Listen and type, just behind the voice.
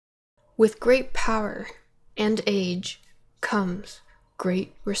With great power and age comes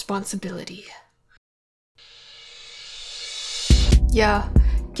great responsibility. Yeah,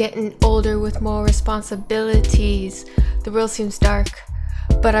 getting older with more responsibilities. The world seems dark,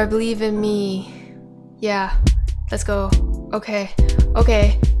 but I believe in me. Yeah, let's go. Okay,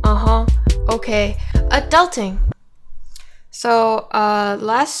 okay, okay. Adulting. So,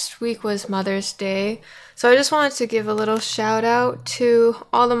 last week was Mother's Day, so I just wanted to give a little shout out to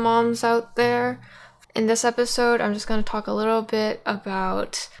all the moms out there. In this episode, I'm just going to talk a little bit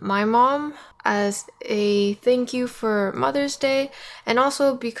about my mom as a thank you for Mother's Day, and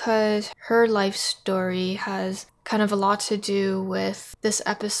also because her life story has kind of a lot to do with this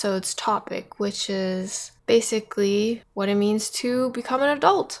episode's topic, which is basically what it means to become an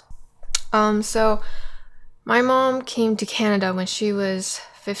adult. So my mom came to Canada when she was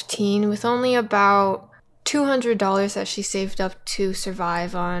 15 with only about $200 that she saved up to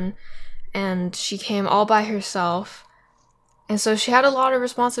survive on, and she came all by herself. And so she had a lot of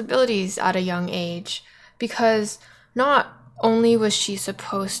responsibilities at a young age because not only was she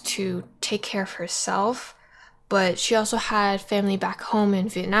supposed to take care of herself, but she also had family back home in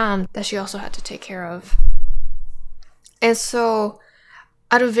Vietnam that she also had to take care of. And so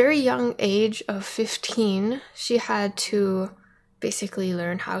at a very young age of 15, she had to basically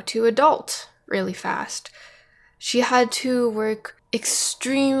learn how to adult really fast. She had to work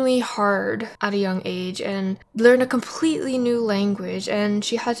extremely hard at a young age and learn a completely new language, and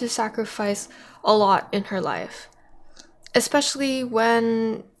she had to sacrifice a lot in her life, especially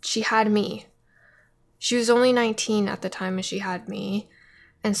when she had me. She was only 19 at the time when she had me,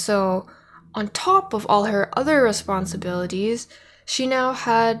 and so on top of all her other responsibilities, she now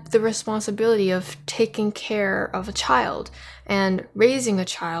had the responsibility of taking care of a child and raising a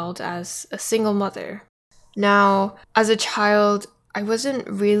child as a single mother. Now, as a child, I wasn't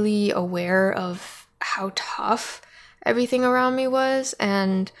really aware of how tough everything around me was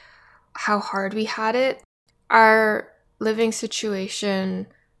and how hard we had it. Our living situation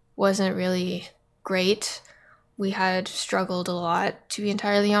wasn't really great. We had struggled a lot, to be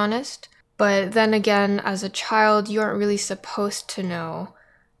entirely honest. But then again, as a child, you aren't really supposed to know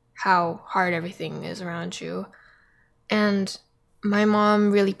how hard everything is around you. And my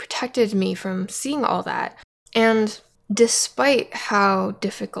mom really protected me from seeing all that. And despite how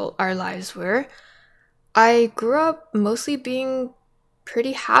difficult our lives were, I grew up mostly being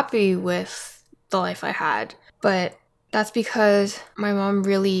pretty happy with the life I had. But that's because my mom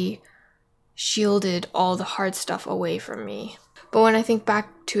really shielded all the hard stuff away from me. But when I think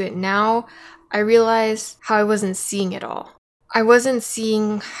back to it now, I realize how I wasn't seeing it all. I wasn't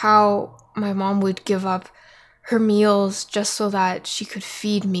seeing how my mom would give up her meals just so that she could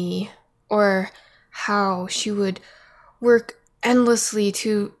feed me, or how she would work endlessly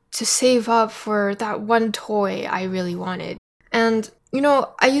to save up for that one toy I really wanted. And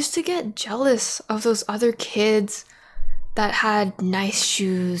I used to get jealous of those other kids that had nice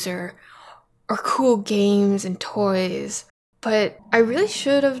shoes or cool games and toys. But I really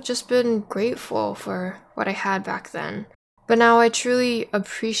should have just been grateful for what I had back then. But now I truly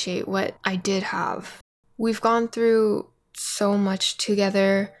appreciate what I did have. We've gone through so much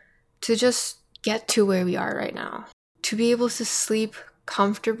together to just get to where we are right now. To be able to sleep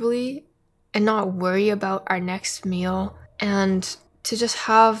comfortably and not worry about our next meal, and to just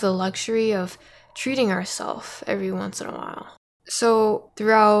have the luxury of treating ourselves every once in a while. So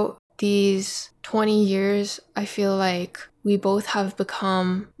throughout these 20 years, I feel like we both have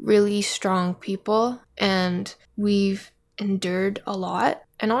become really strong people and we've endured a lot.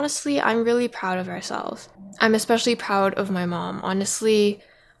 And honestly, I'm really proud of ourselves. I'm especially proud of my mom. Honestly,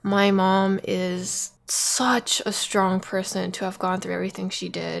 my mom is such a strong person to have gone through everything she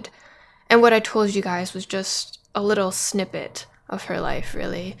did. And what I told you guys was just a little snippet of her life,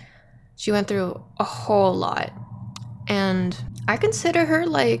 really. She went through a whole lot. And I consider her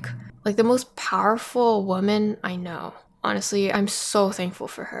like the most powerful woman I know. Honestly, I'm so thankful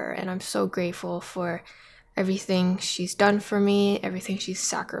for her, and I'm so grateful for everything she's done for me, everything she's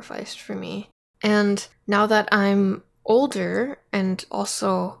sacrificed for me. And now that I'm older and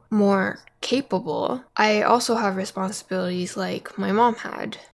also more capable, I also have responsibilities like my mom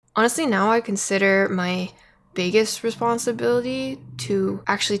had. Honestly, now I consider my biggest responsibility to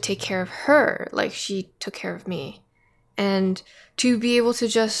actually take care of her like she took care of me, and to be able to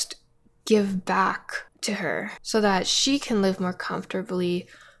just give back to her so that she can live more comfortably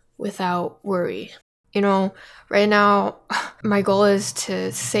without worry. Right now, my goal is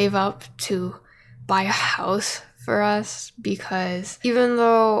to save up to buy a house for us, because even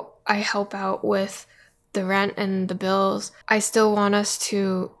though I help out with the rent and the bills, I still want us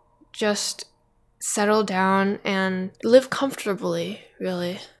to just settle down and live comfortably,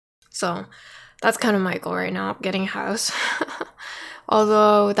 really. So that's kind of my goal right now, getting a house.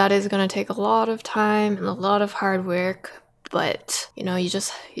 Although that is going to take a lot of time and a lot of hard work, but you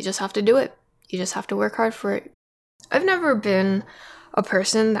just have to do it. You just have to work hard for it. I've never been a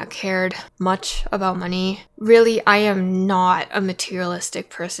person that cared much about money. Really, I am not a materialistic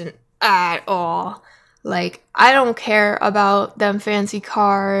person at all. Like, I don't care about them fancy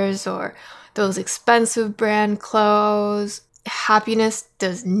cars or those expensive brand clothes. Happiness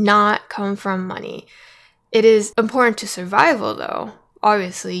does not come from money. It is important to survival, though.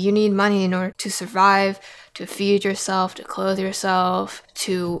 Obviously, you need money in order to survive, to feed yourself, to clothe yourself,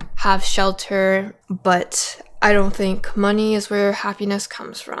 to have shelter, but I don't think money is where happiness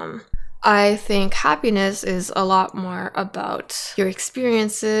comes from. I think happiness is a lot more about your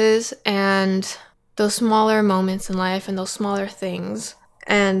experiences and those smaller moments in life and those smaller things,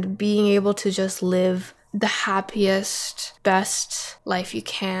 and being able to just live the happiest, best life you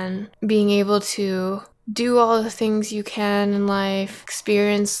can. Being able to do all the things you can in life,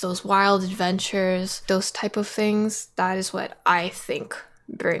 experience those wild adventures, those type of things. That is what I think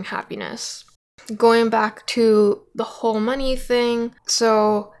bring happiness. Going back to the whole money thing,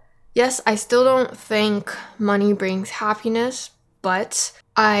 so yes, I still don't think money brings happiness, but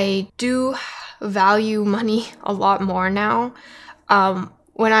I do value money a lot more now.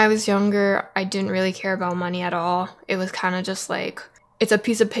 When I was younger, I didn't really care about money at all. It was kind of just like, it's a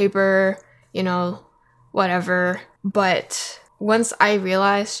piece of paper, whatever. But once I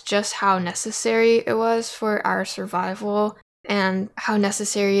realized just how necessary it was for our survival and how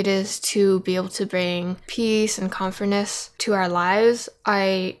necessary it is to be able to bring peace and comfortness to our lives,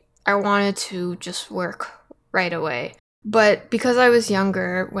 I wanted to just work right away. But because I was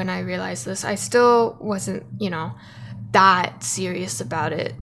younger when I realized this, I still wasn't, that serious about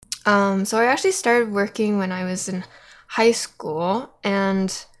it. So I actually started working when I was in high school,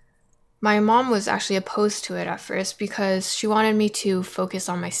 and my mom was actually opposed to it at first because she wanted me to focus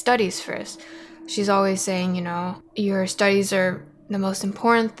on my studies first. She's always saying, your studies are the most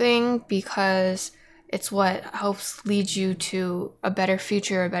important thing because it's what helps lead you to a better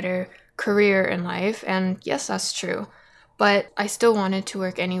future, a better career in life. And yes, that's true. But I still wanted to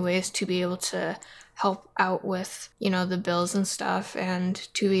work anyways to be able to help out with, the bills and stuff, and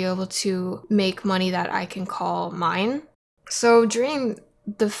to be able to make money that I can call mine. So during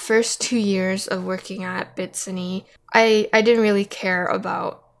the first 2 years of working at Bitsany, I didn't really care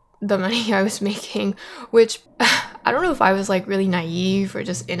about the money I was making, which I don't know if I was like really naive or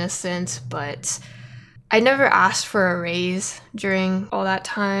just innocent, but I never asked for a raise during all that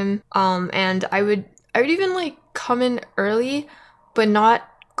time. And I would even like come in early, but not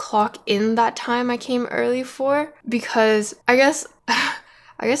clock in that time I came early for, because I guess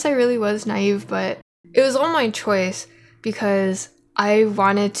I really was naive, but it was all my choice because I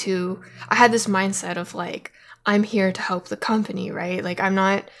had this mindset of like, I'm here to help the company, right? Like, I'm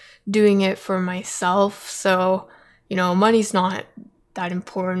not doing it for myself, so money's not that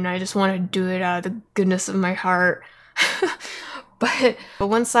important. I just want to do it out of the goodness of my heart. But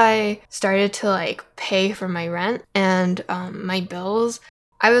once I started to like pay for my rent and my bills,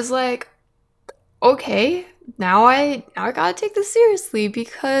 I was like, okay, now I gotta take this seriously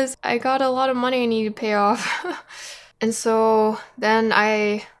because I got a lot of money I need to pay off. And so then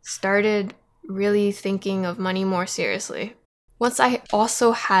I started really thinking of money more seriously. Once I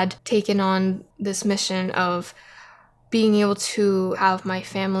also had taken on this mission of being able to have my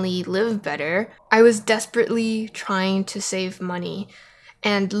family live better, I was desperately trying to save money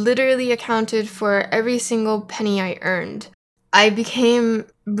and literally accounted for every single penny I earned. I became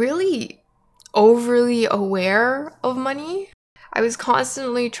really overly aware of money. I was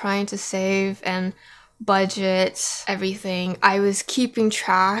constantly trying to save and budget everything. I was keeping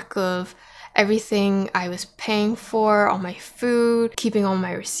track of everything I was paying for, all my food, keeping all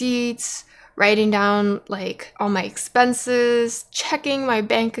my receipts, writing down like all my expenses, checking my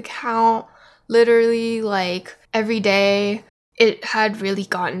bank account literally like every day. It had really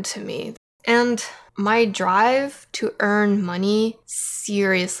gotten to me. And my drive to earn money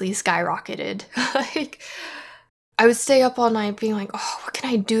seriously skyrocketed. Like, I would stay up all night being like, oh, what can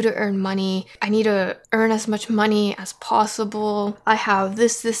I do to earn money? I need to earn as much money as possible. I have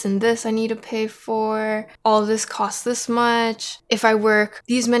this, and this I need to pay for. All this costs this much. If I work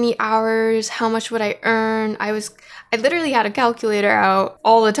these many hours, how much would I earn? I literally had a calculator out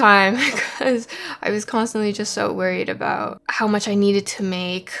all the time because I was constantly just so worried about how much I needed to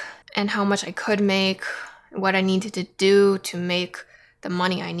make and how much I could make, what I needed to do to make the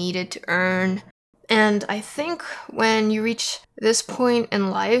money I needed to earn. And I think when you reach this point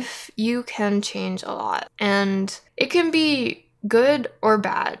in life, you can change a lot. And it can be good or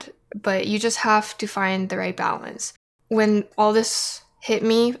bad, but you just have to find the right balance. When all this hit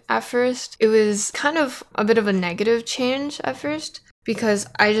me at first, it was kind of a bit of a negative change at first because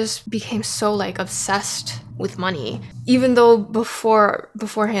I just became so obsessed with money. Even though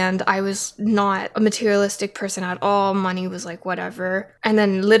beforehand I was not a materialistic person at all, money was whatever. And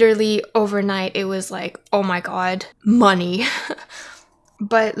then literally overnight it was oh my god, money.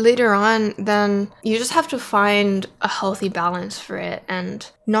 But later on, then you just have to find a healthy balance for it and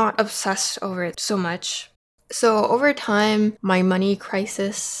not obsess over it so much. So over time, my money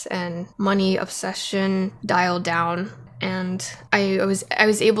crisis and money obsession dialed down, and I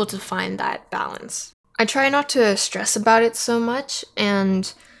was able to find that balance. I try not to stress about it so much,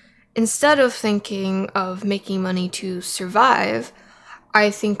 and instead of thinking of making money to survive,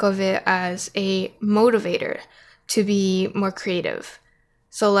 I think of it as a motivator to be more creative.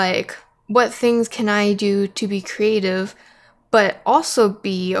 So what things can I do to be creative, but also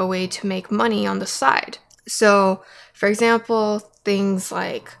be a way to make money on the side? So, for example, things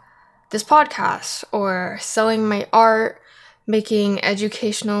like this podcast or selling my art, making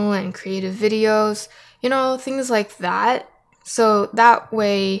educational and creative videos, things like that. So that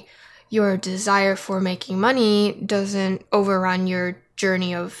way, your desire for making money doesn't overrun your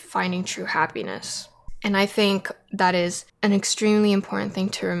journey of finding true happiness. And I think that is an extremely important thing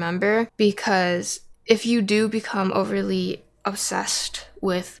to remember, because if you do become overly obsessed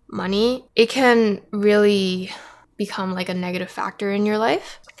with money, it can really become a negative factor in your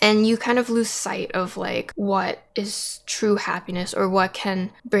life. And you kind of lose sight of what is true happiness or what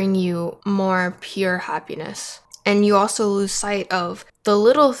can bring you more pure happiness. And you also lose sight of the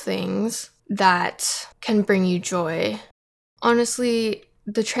little things that can bring you joy. Honestly,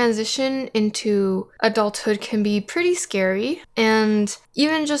 the transition into adulthood can be pretty scary, and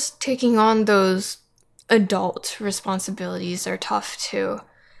even just taking on those adult responsibilities are tough too.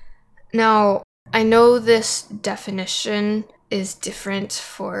 Now, I know this definition is different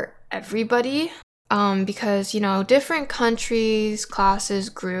for everybody, because, different countries, classes,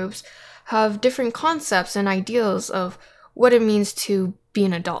 groups have different concepts and ideals of what it means to be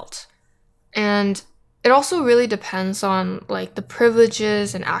an adult. And it also really depends on the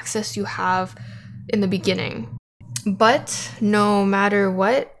privileges and access you have in the beginning. But no matter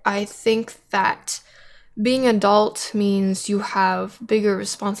what, I think that being adult means you have bigger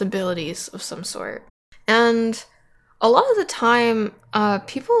responsibilities of some sort. And a lot of the time,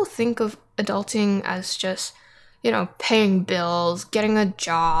 people think of adulting as just, paying bills, getting a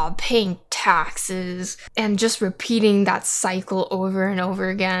job, paying taxes, and just repeating that cycle over and over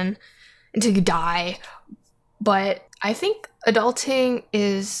again until you die. But I think adulting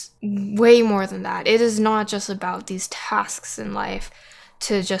is way more than that. It is not just about these tasks in life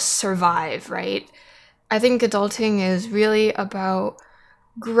to just survive, right? I think adulting is really about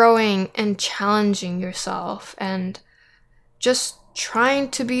growing and challenging yourself and just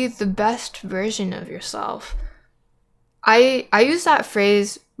trying to be the best version of yourself. I use that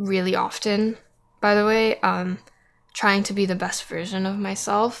phrase really often, by the way, trying to be the best version of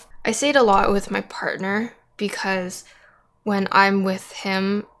myself. I say it a lot with my partner because when I'm with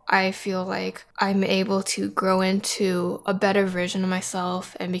him, I feel like I'm able to grow into a better version of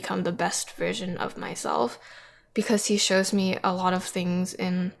myself and become the best version of myself, because he shows me a lot of things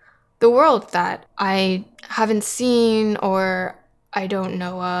in the world that I haven't seen or I don't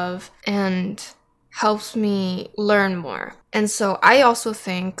know of, and helps me learn more. And so I also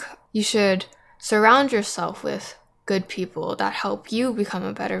think you should surround yourself with good people that help you become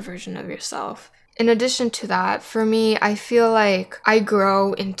a better version of yourself. In addition to that, for me, I feel like I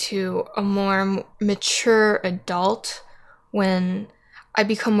grow into a more mature adult when I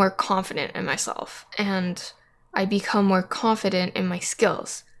become more confident in myself and I become more confident in my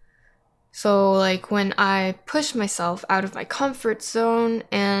skills. So, when I push myself out of my comfort zone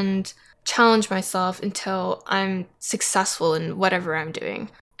and challenge myself until I'm successful in whatever I'm doing.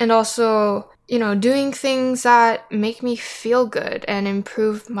 And also, doing things that make me feel good and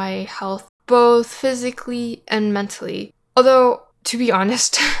improve my health, both physically and mentally. Although, to be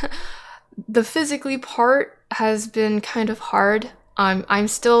honest, the physically part has been kind of hard. I'm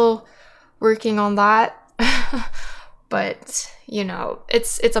still working on that. But,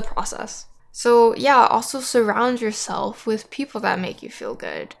 it's a process. So, yeah, also surround yourself with people that make you feel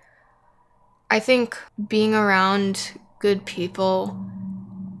good. I think being around good people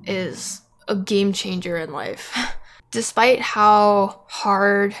is a game changer in life. Despite how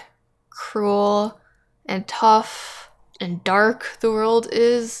hard, cruel, and tough and dark the world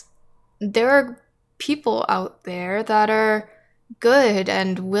is, there are people out there that are good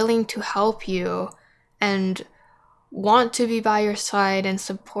and willing to help you and want to be by your side and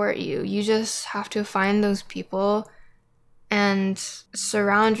support you. You just have to find those people and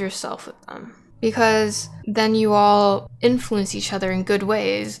surround yourself with them, because then you all influence each other in good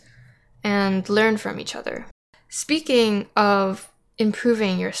ways and learn from each other. Speaking of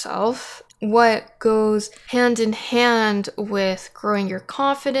improving yourself, what goes hand in hand with growing your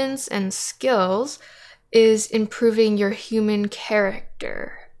confidence and skills is improving your human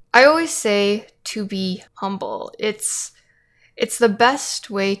character. I always say to be humble. It's the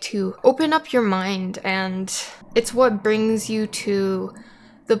best way to open up your mind, and it's what brings you to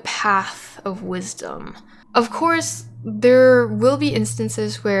the path of wisdom. Of course, there will be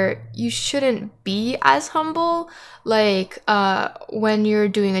instances where you shouldn't be as humble, like when you're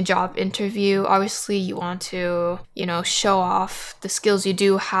doing a job interview. Obviously, you want to, show off the skills you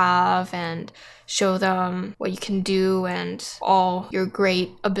do have and show them what you can do and all your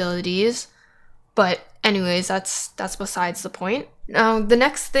great abilities. But anyways, that's besides the point. Now, the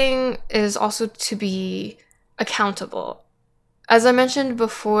next thing is also to be accountable. As I mentioned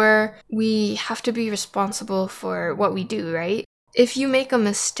before, we have to be responsible for what we do, right? If you make a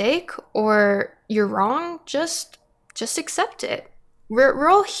mistake or you're wrong, just accept it. We're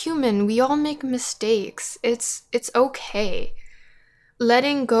all human. We all make mistakes. It's okay.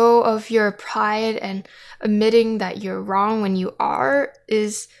 Letting go of your pride and admitting that you're wrong when you are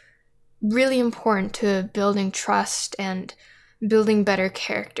is really important to building trust and building better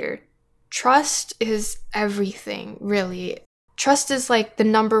character. Trust is everything, really. Trust is like the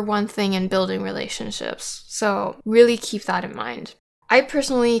number one thing in building relationships. So really keep that in mind. I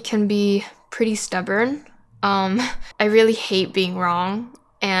personally can be pretty stubborn. I really hate being wrong,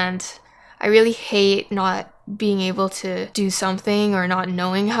 and I really hate not being able to do something or not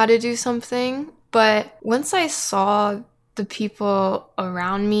knowing how to do something. But once I saw the people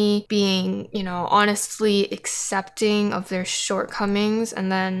around me being, honestly accepting of their shortcomings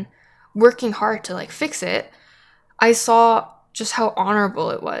and then working hard to fix it, I saw just how honorable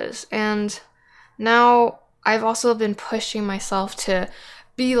it was. And now I've also been pushing myself to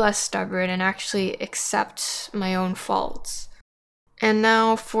be less stubborn and actually accept my own faults. And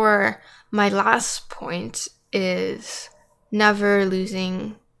now for my last point is never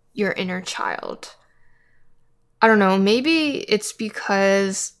losing your inner child. I don't know, maybe it's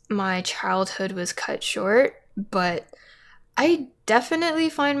because my childhood was cut short, but I definitely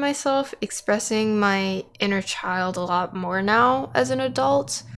find myself expressing my inner child a lot more now as an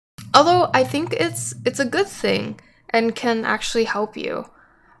adult. Although I think it's a good thing and can actually help you,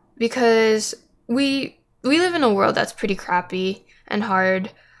 because we live in a world that's pretty crappy and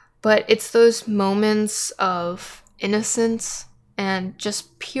hard, but it's those moments of innocence and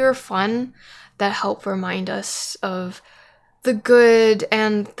just pure fun that help remind us of the good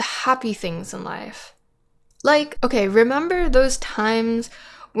and the happy things in life. Like, okay, remember those times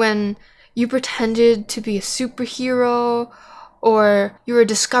when you pretended to be a superhero, or you were a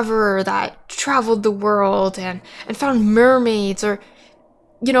discoverer that traveled the world and found mermaids, or,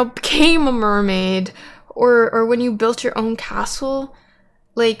 became a mermaid, or when you built your own castle?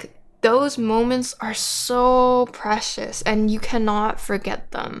 Like, those moments are so precious and you cannot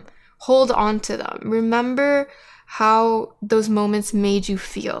forget them. Hold on to them. Remember how those moments made you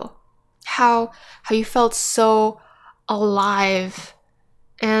feel. How you felt so alive,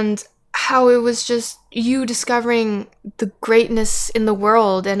 and how it was just you discovering the greatness in the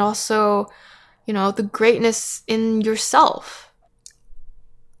world and also, the greatness in yourself.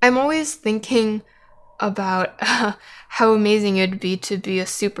 I'm always thinking about how amazing it would be to be a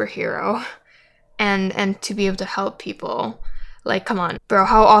superhero and to be able to help people. Like, come on, bro,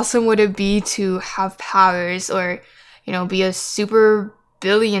 how awesome would it be to have powers, or, be a super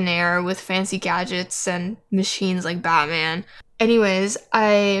billionaire with fancy gadgets and machines like Batman? Anyways,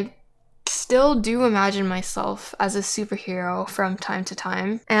 I still do imagine myself as a superhero from time to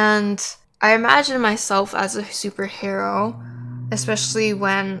time, and I imagine myself as a superhero, especially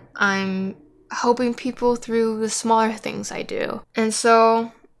when I'm helping people through the smaller things I do. And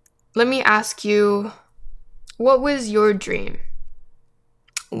so, let me ask you, what was your dream?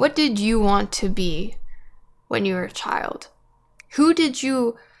 What did you want to be when you were a child? Who did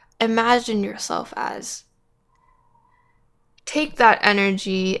you imagine yourself as? Take that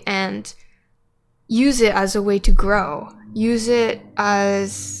energy and use it as a way to grow. Use it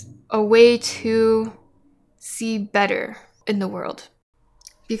as a way to see better in the world.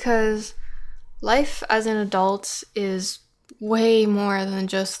 Because life as an adult is way more than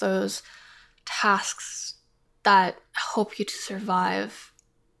just those tasks that help you to survive.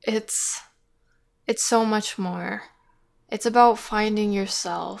 It's It's so much more. It's about finding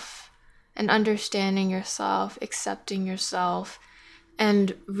yourself and understanding yourself, accepting yourself,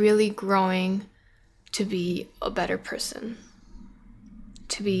 and really growing to be a better person,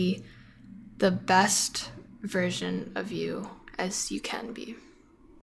 to be the best version of you as you can be.